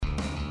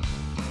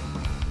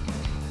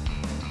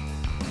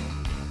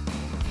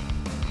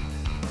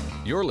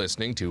You're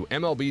listening to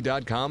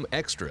MLB.com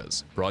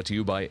Extras, brought to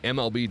you by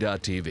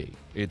MLB.tv.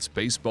 It's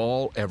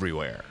baseball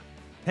everywhere.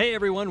 Hey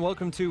everyone,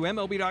 welcome to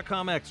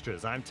MLB.com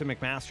Extras. I'm Tim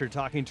McMaster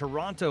talking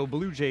Toronto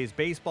Blue Jays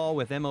baseball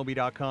with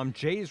MLB.com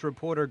Jays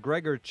reporter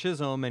Gregor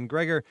Chisholm. And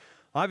Gregor,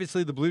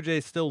 obviously the Blue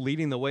Jays still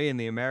leading the way in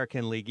the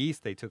American League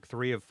East. They took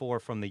 3 of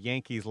 4 from the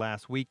Yankees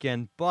last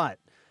weekend, but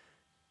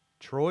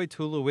Troy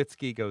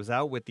Tulowitzki goes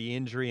out with the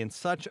injury in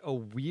such a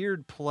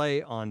weird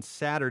play on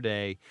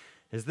Saturday.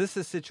 Is this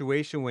a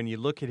situation when you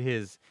look at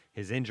his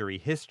injury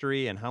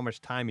history and how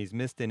much time he's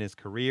missed in his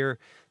career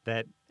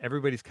that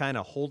everybody's kind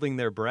of holding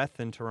their breath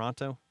in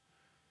Toronto?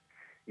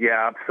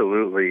 Yeah,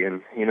 absolutely.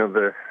 And,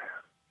 the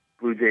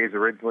Blue Jays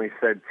originally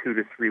said 2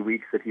 to 3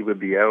 weeks that he would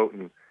be out.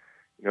 And,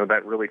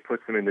 that really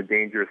puts him in the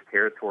dangerous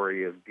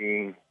territory of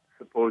being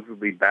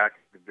supposedly back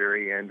at the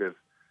very end of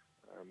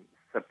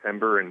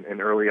September and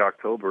early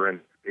October. And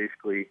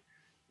basically,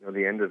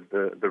 the end of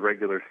the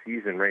regular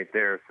season right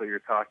there. So you're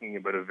talking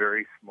about a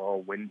very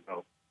small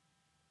window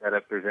that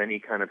if there's any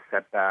kind of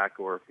setback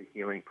or if the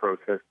healing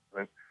process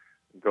doesn't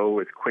go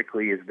as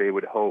quickly as they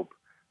would hope,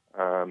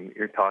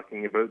 you're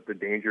talking about the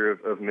danger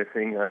of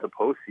missing the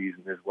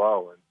postseason as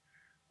well. And,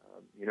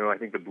 I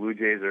think the Blue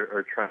Jays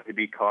are trying to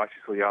be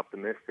cautiously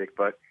optimistic,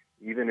 but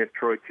even if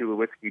Troy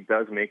Tulowitzki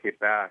does make it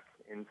back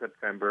in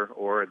September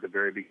or at the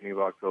very beginning of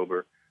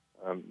October,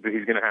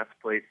 he's going to have to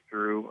play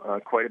through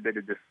quite a bit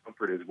of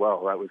discomfort as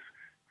well. That was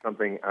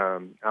something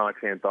Alex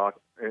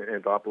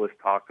Anthopoulos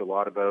talked a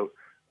lot about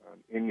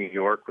in New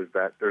York, was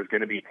that there's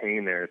going to be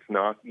pain there. It's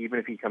not, even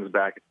if he comes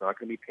back, it's not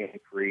going to be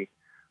pain-free.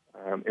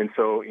 And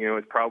so,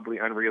 it's probably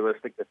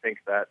unrealistic to think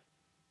that,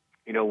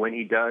 when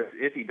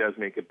if he does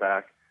make it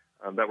back,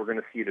 that we're going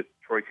to see the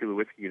Troy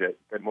Tulowitzki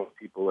that most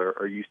people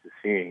are used to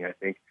seeing. I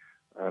think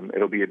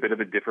it'll be a bit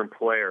of a different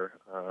player.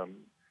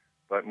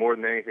 But more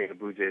than anything, the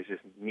Blue Jays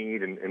just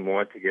need and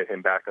want to get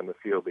him back on the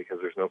field because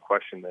there's no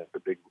question that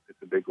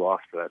it's a big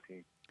loss for that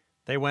team.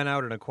 They went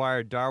out and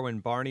acquired Darwin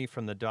Barney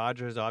from the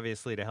Dodgers,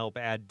 obviously to help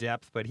add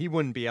depth, but he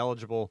wouldn't be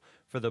eligible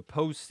for the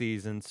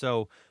postseason.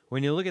 So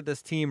when you look at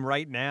this team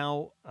right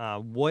now,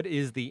 what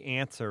is the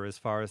answer as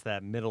far as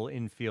that middle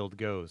infield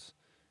goes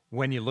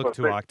when you look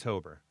to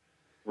October?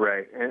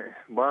 Right.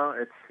 Well,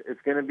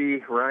 it's going to be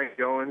Ryan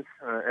Goins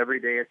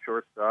every day at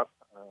shortstop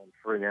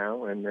for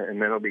now, and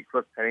then it'll be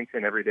Cliff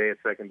Pennington every day at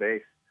second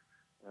base.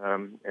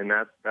 And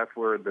that's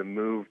where the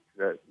move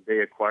that they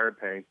acquired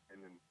Pennington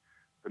in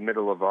the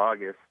middle of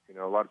August,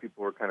 a lot of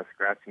people were kind of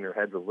scratching their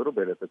heads a little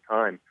bit at the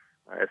time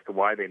as to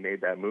why they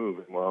made that move.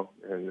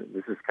 And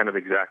this is kind of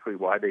exactly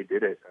why they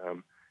did it.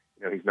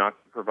 He's not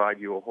going to provide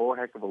you a whole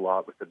heck of a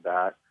lot with the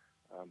bat,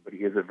 but he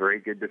is a very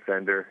good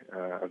defender,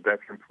 a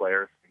veteran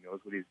player. He knows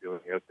what he's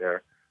doing out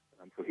there.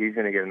 So he's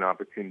going to get an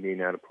opportunity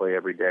now to play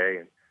every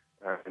day.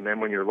 And then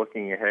when you're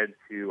looking ahead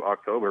to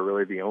October,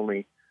 really the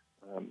only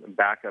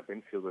backup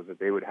infielder that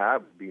they would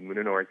have would be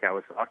Munenori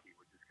Kawasaki,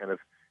 which is kind of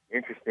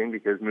interesting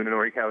because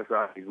Munenori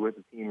Kawasaki is with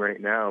the team right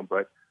now,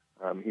 but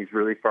he's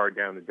really far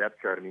down the depth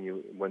chart. I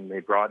mean, when they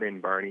brought in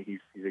Barney,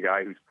 he's a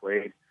guy who's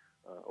played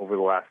over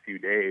the last few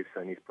days,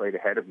 and he's played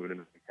ahead of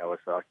Munenori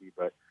Kawasaki.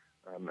 But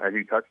as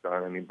you touched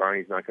on, I mean,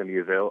 Barney's not going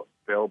to be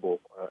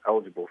eligible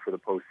for the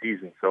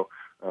postseason. So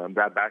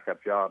that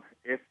backup job,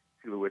 if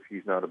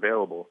Tulowitzki's not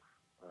available,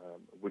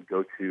 would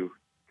go to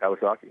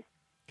Kawasaki.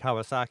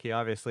 Kawasaki,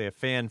 obviously a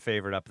fan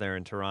favorite up there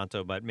in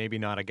Toronto, but maybe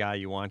not a guy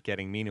you want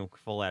getting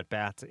meaningful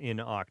at-bats in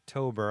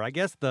October. I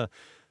guess the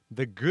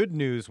good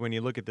news when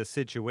you look at the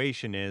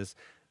situation is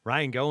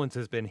Ryan Goins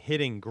has been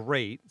hitting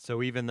great,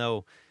 so even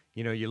though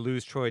you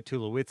lose Troy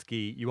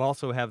Tulowitzki, you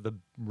also have the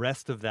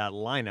rest of that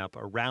lineup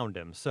around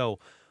him. So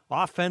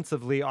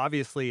offensively,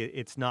 obviously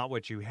it's not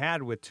what you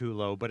had with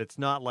Tulo, but it's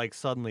not like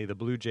suddenly the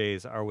Blue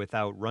Jays are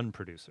without run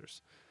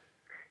producers.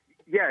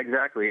 Yeah,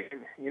 exactly.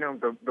 And,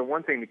 the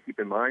one thing to keep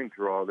in mind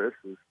through all this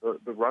is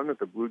the run that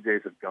the Blue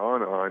Jays have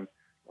gone on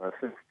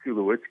since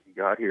Tulowitzki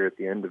got here at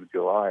the end of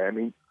July. I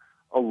mean,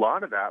 a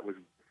lot of that was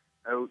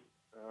without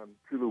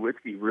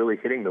Tulowitzki really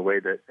hitting the way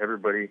that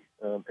everybody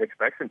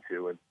expects him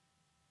to. And,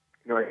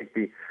 I think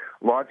the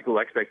logical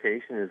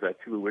expectation is that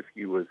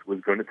Tulowitzki was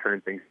going to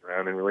turn things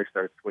around and really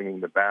start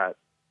swinging the bat.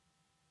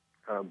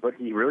 But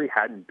he really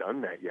hadn't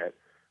done that yet.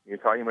 You're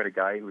talking about a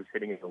guy who was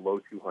hitting in the low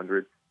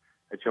 200s,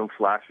 had shown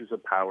flashes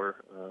of power,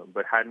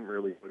 but hadn't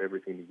really put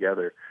everything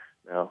together.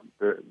 Now,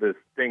 the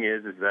thing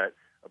is that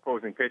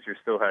opposing pitchers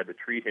still had to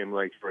treat him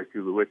like Troy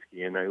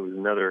Tulowitzki, and it was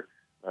another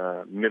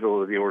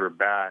middle-of-the-order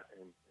bat.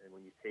 And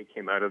when you take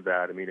him out of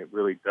that, I mean, it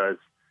really does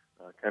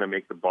kind of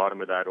make the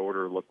bottom of that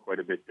order look quite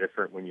a bit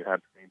different when you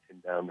have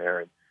Pennington down there,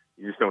 and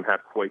you just don't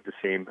have quite the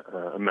same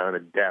amount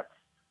of depth.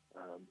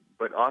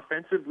 But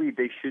offensively,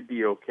 they should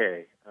be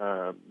okay.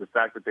 The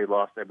fact that they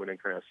lost Edwin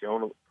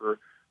Encarnacion for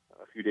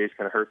a few days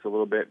kind of hurts a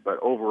little bit, but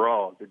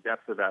overall, the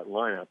depth of that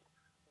lineup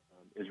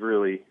is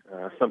really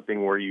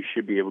something where you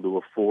should be able to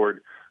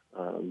afford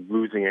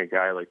losing a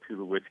guy like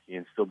Tulowitzki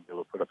and still be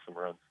able to put up some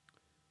runs.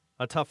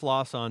 A tough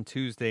loss on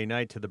Tuesday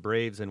night to the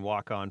Braves in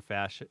walk-off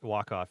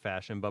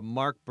fashion, but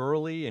Mark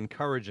Buehrle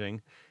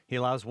encouraging. He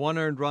allows one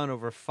earned run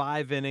over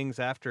 5 innings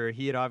after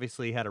he had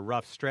obviously had a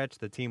rough stretch.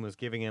 The team was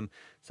giving him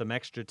some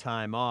extra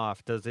time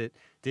off.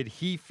 Did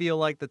he feel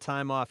like the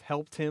time off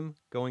helped him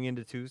going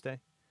into Tuesday?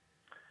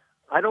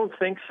 I don't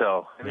think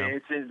so. I No. mean,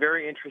 it's a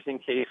very interesting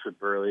case with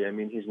Buehrle. I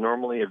mean, he's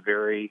normally a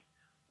very,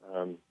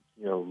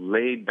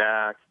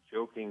 laid-back,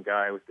 joking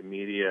guy with the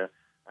media.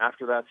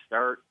 After that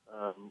start,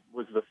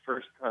 was the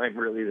first time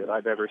really that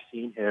I've ever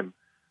seen him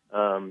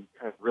kind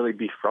of really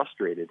be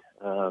frustrated.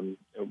 And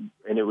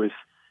it was,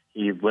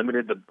 he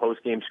limited the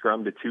post-game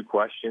scrum to 2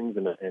 questions,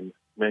 and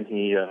then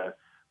he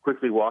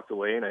quickly walked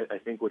away. And I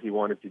think what he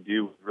wanted to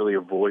do was really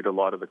avoid a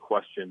lot of the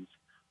questions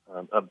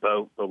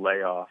about the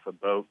layoff,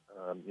 about,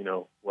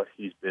 what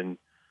he's been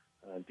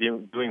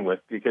doing with,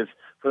 because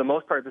for the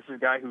most part, this is a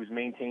guy who's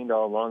maintained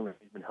all along that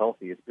he's been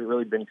healthy. It's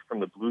really been from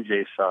the Blue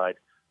Jays side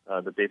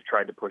that they've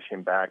tried to push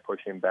him back,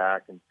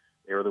 and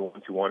they were the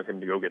ones who wanted him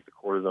to go get the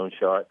cortisone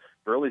shot.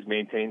 Buehrle's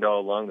maintained all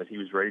along that he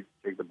was ready to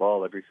take the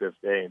ball every 5th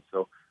day, and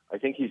so I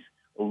think he's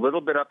a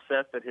little bit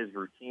upset that his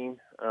routine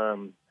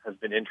has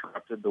been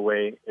interrupted the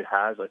way it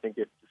has. I think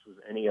if this was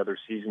any other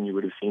season, you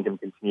would have seen him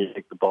continue to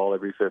take the ball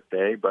every 5th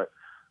day, but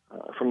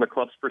from the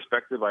club's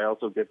perspective, I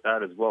also get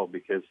that as well,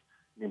 because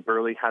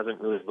Buehrle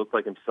hasn't really looked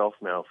like himself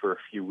now for a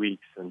few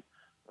weeks, and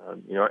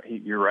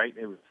you're right.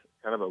 It was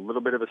kind of a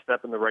little bit of a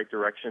step in the right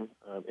direction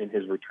in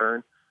his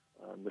return.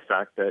 The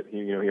fact that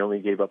he only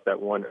gave up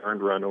that 1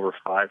 earned run over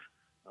 5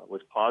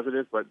 was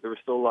positive, but there was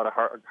still a lot of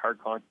hard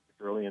contact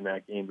early in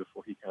that game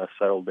before he kind of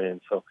settled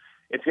in. So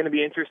it's going to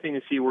be interesting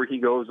to see where he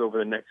goes over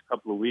the next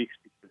couple of weeks,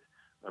 because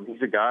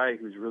he's a guy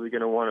who's really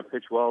going to want to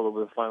pitch well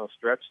over the final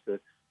stretch to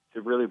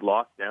really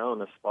lock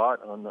down a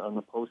spot on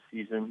the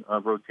postseason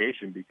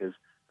rotation, because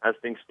as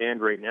things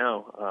stand right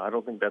now, I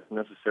don't think that's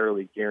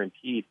necessarily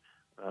guaranteed.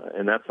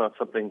 And that's not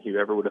something you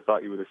ever would have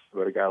thought you would have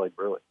seen about a guy like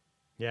Buehrle.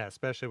 Yeah,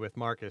 especially with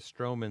Marcus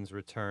Stroman's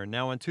return.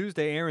 Now, on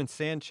Tuesday, Aaron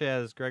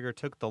Sanchez, Gregor,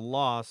 took the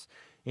loss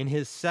in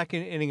his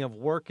 2nd inning of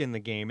work in the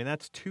game, and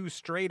that's 2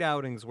 straight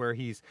outings where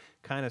he's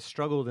kind of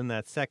struggled in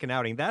that 2nd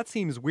outing. That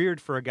seems weird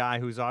for a guy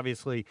who's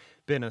obviously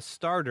been a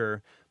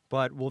starter,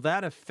 but will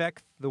that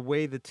affect the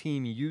way the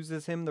team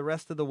uses him the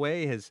rest of the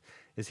way? Is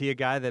he a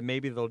guy that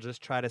maybe they'll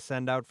just try to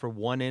send out for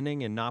 1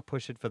 inning and not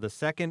push it for the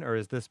 2nd, or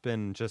has this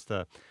been just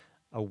a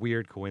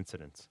weird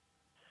coincidence?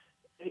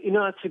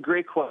 It's a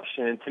great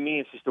question, and to me,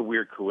 it's just a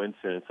weird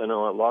coincidence. I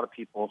know a lot of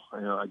people,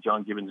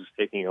 John Gibbons was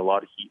taking a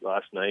lot of heat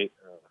last night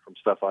from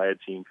stuff I had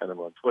seen kind of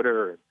on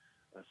Twitter and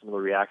some of the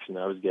reaction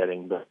I was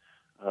getting, but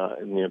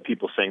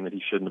people saying that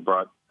he shouldn't have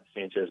brought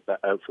Sanchez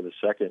out for the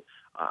 2nd.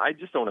 I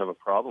just don't have a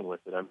problem with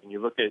it. I mean,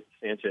 you look at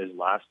Sanchez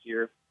last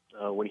year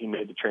when he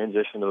made the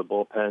transition to the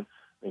bullpen.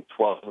 I think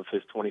 12 of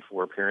his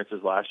 24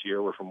 appearances last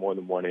year were for more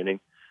than 1 inning.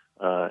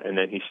 And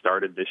then he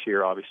started this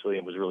year, obviously,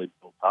 and was really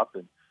built up.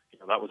 And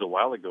that was a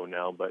while ago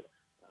now. But,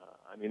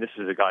 this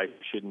is a guy who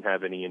shouldn't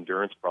have any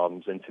endurance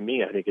problems. And to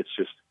me, I think it's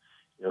just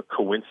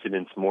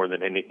coincidence more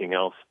than anything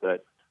else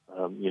that,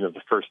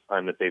 the first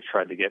time that they've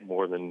tried to get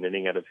more than an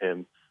inning out of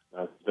him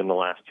has been the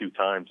last 2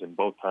 times. And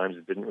both times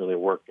it didn't really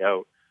work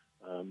out.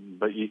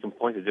 But you can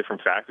point to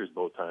different factors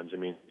both times. I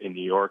mean, in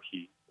New York,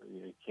 he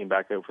came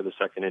back out for the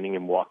 2nd inning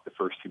and walked the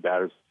first 2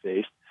 batters he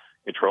faced.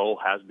 Control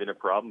has been a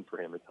problem for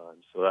him at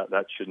times, so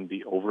that shouldn't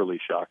be overly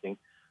shocking.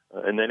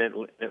 And then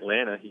in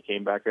Atlanta, he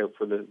came back out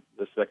for the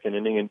 2nd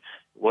inning, and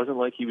it wasn't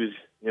like he was,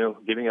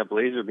 giving up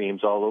laser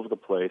beams all over the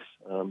place.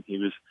 He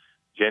was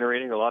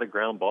generating a lot of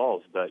ground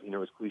balls, but,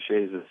 as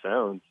cliche as it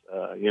sounds,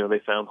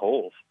 they found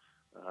holes.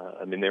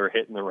 They were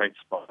hitting the right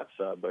spots,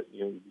 but,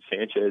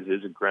 Sanchez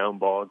is a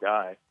ground ball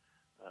guy.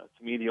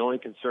 To me, the only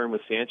concern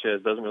with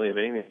Sanchez doesn't really have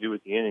anything to do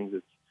with the innings.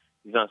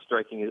 He's not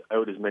striking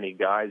out as many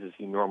guys as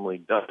he normally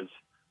does.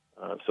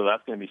 So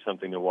that's going to be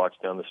something to watch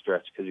down the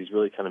stretch, because he's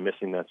really kind of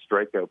missing that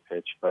strikeout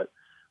pitch. But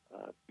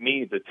to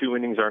me, the 2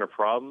 innings aren't a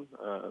problem.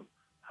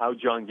 How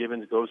John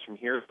Gibbons goes from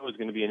here is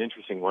going to be an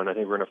interesting one. I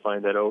think we're going to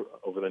find that out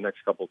over the next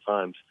couple of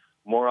times.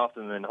 More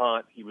often than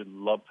not, he would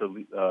love to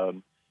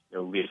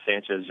leave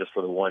Sanchez just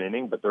for the 1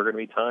 inning, but there are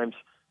going to be times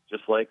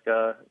just like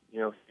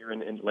here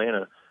in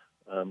Atlanta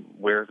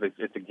where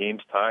if the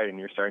game's tied and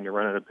you're starting to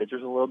run out of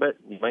pitchers a little bit,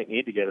 you might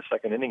need to get a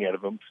 2nd inning out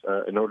of them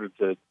in order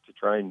to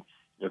try and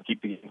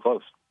keep the game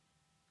close.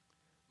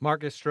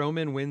 Marcus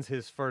Stroman wins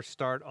his first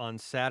start on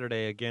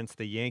Saturday against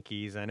the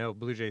Yankees. I know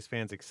Blue Jays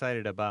fans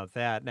excited about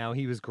that. Now,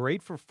 he was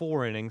great for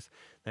 4 innings.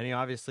 Then he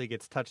obviously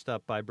gets touched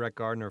up by Brett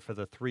Gardner for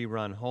the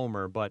 3-run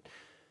homer. But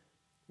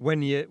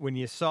when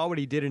you saw what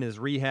he did in his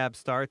rehab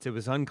starts, it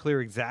was unclear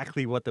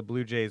exactly what the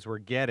Blue Jays were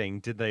getting.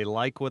 Did they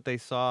like what they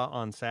saw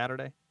on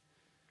Saturday?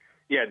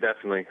 Yeah,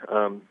 definitely.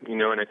 And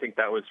I think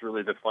that was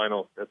really that's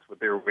what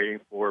they were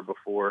waiting for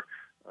before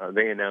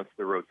they announced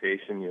the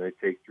rotation. They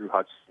take Drew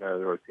Hutchison out of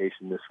the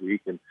rotation this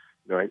week. And,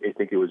 I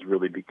think it was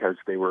really because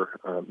they were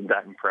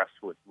that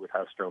impressed with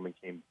how Stroman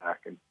came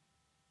back. And,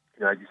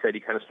 as you said,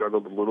 he kind of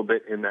struggled a little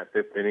bit in that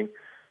 5th inning,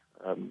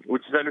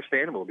 which is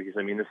understandable because,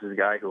 this is a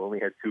guy who only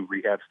had 2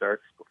 rehab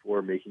starts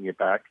before making it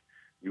back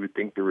you would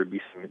think there would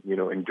be some,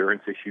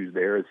 endurance issues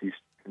there as he's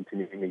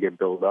continuing to get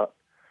built up.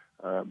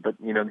 But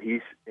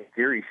he's, in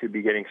theory, should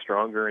be getting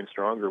stronger and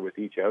stronger with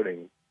each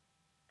outing.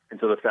 And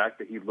so the fact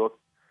that he looked,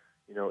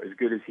 as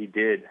good as he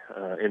did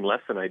in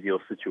less than ideal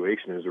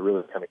situation, it was a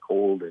really kind of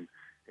cold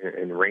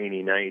and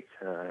rainy night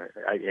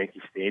at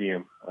Yankee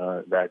Stadium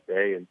that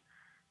day. And,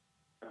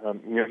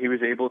 he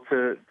was able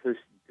to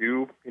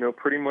do,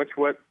 pretty much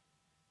what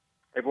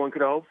everyone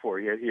could hope for.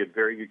 He had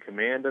very good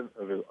command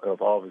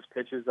of all of his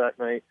pitches that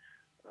night.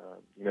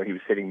 He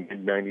was hitting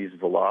mid-90s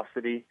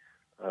velocity.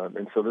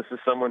 And so this is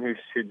someone who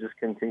should just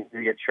continue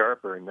to get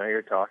sharper. And now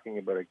you're talking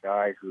about a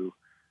guy who,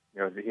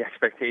 the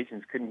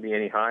expectations couldn't be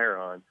any higher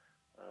on.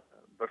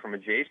 But from a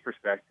Jays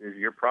perspective,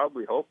 you're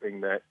probably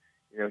hoping that,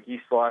 he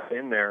slots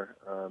in there,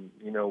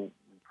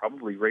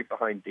 probably right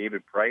behind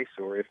David Price,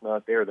 or if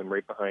not there, then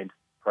right behind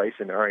Price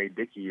and R.A.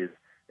 Dickey as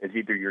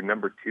either your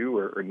number 2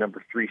 or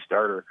number 3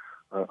 starter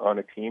on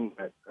a team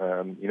that,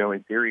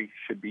 in theory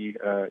should be,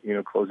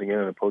 closing in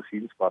on a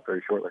postseason spot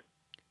very shortly.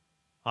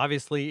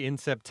 Obviously, in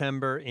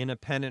September, in a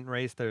pennant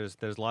race,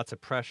 there's lots of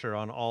pressure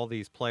on all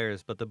these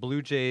players, but the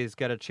Blue Jays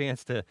got a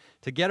chance to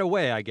get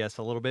away, I guess,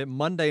 a little bit.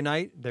 Monday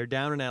night, they're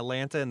down in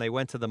Atlanta, and they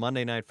went to the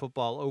Monday Night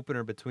Football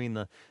opener between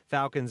the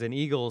Falcons and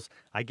Eagles.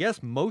 I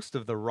guess most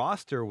of the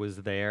roster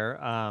was there.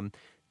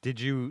 Did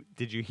you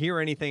hear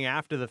anything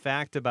after the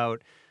fact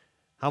about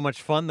how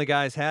much fun the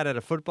guys had at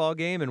a football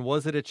game, and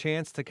was it a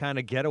chance to kind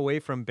of get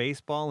away from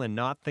baseball and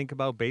not think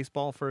about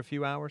baseball for a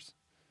few hours?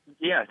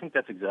 Yeah, I think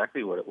that's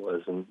exactly what it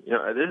was. And,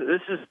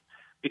 this has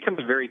become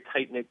a very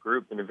tight-knit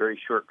group in a very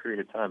short period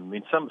of time. I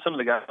mean, some of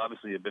the guys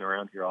obviously have been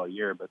around here all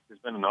year, but there's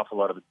been an awful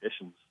lot of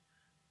additions,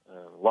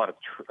 a lot of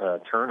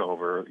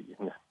turnover,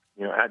 around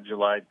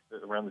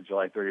the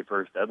July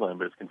 31st deadline,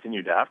 but it's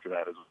continued after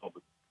that as well,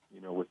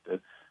 with the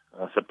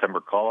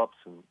September call-ups.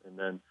 And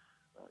then,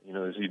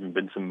 there's even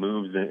been some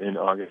moves in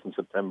August and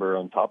September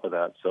on top of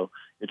that. So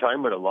you're talking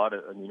about a lot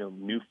of,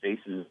 new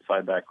faces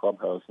inside that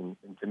clubhouse. And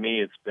to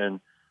me, it's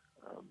been,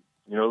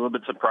 a little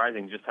bit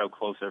surprising just how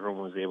close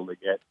everyone was able to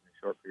get in a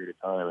short period of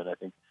time. And I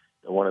think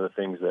one of the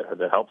things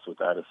that helps with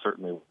that is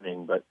certainly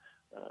winning. But,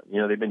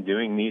 they've been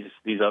doing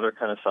these other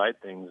kind of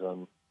side things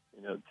to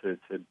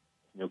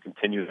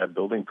continue that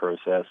building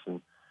process.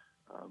 And,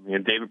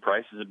 David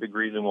Price is a big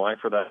reason why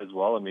for that as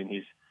well. I mean,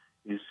 he's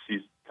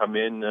come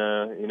in,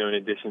 in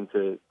addition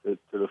to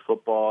the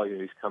football,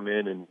 he's come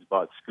in and he's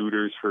bought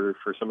scooters for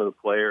some of the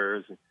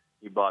players.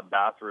 He bought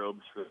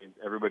bathrobes for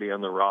everybody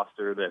on the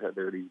roster that had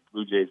these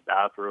Blue Jays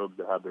bathrobes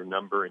that have their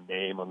number and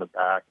name on the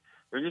back.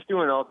 They're just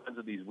doing all kinds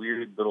of these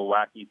weird little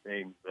wacky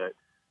things that,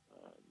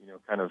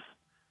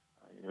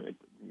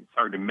 it's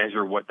hard to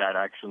measure what that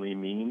actually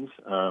means.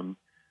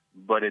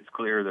 But it's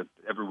clear that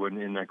everyone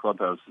in that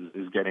clubhouse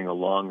is getting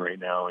along right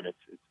now, and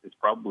it's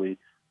probably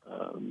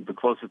the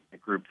closest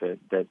group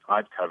that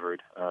I've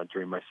covered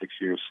during my 6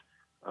 years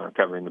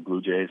covering the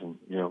Blue Jays,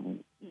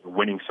 and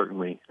winning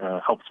certainly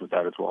helps with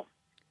that as well.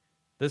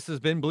 This has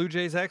been Blue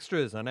Jays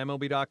Extras on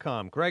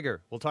MLB.com.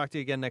 Gregor, we'll talk to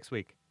you again next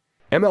week.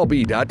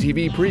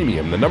 MLB.tv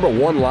Premium, the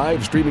 #1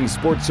 live streaming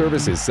sports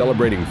service, is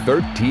celebrating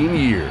 13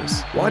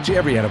 years. Watch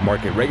every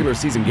out-of-market regular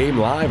season game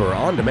live or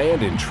on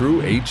demand in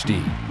true HD.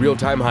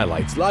 Real-time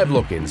highlights, live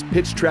look-ins,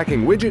 pitch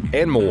tracking widget,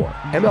 and more.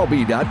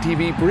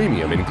 MLB.tv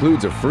Premium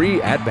includes a free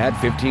At-Bat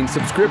 15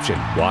 subscription.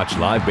 Watch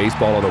live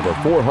baseball on over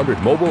 400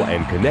 mobile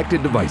and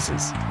connected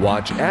devices.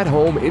 Watch at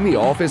home, in the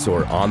office,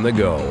 or on the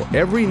go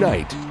every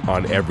night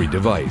on every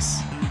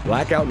device.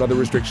 Blackout and other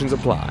restrictions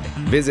apply.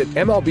 Visit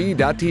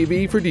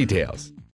MLB.tv for details.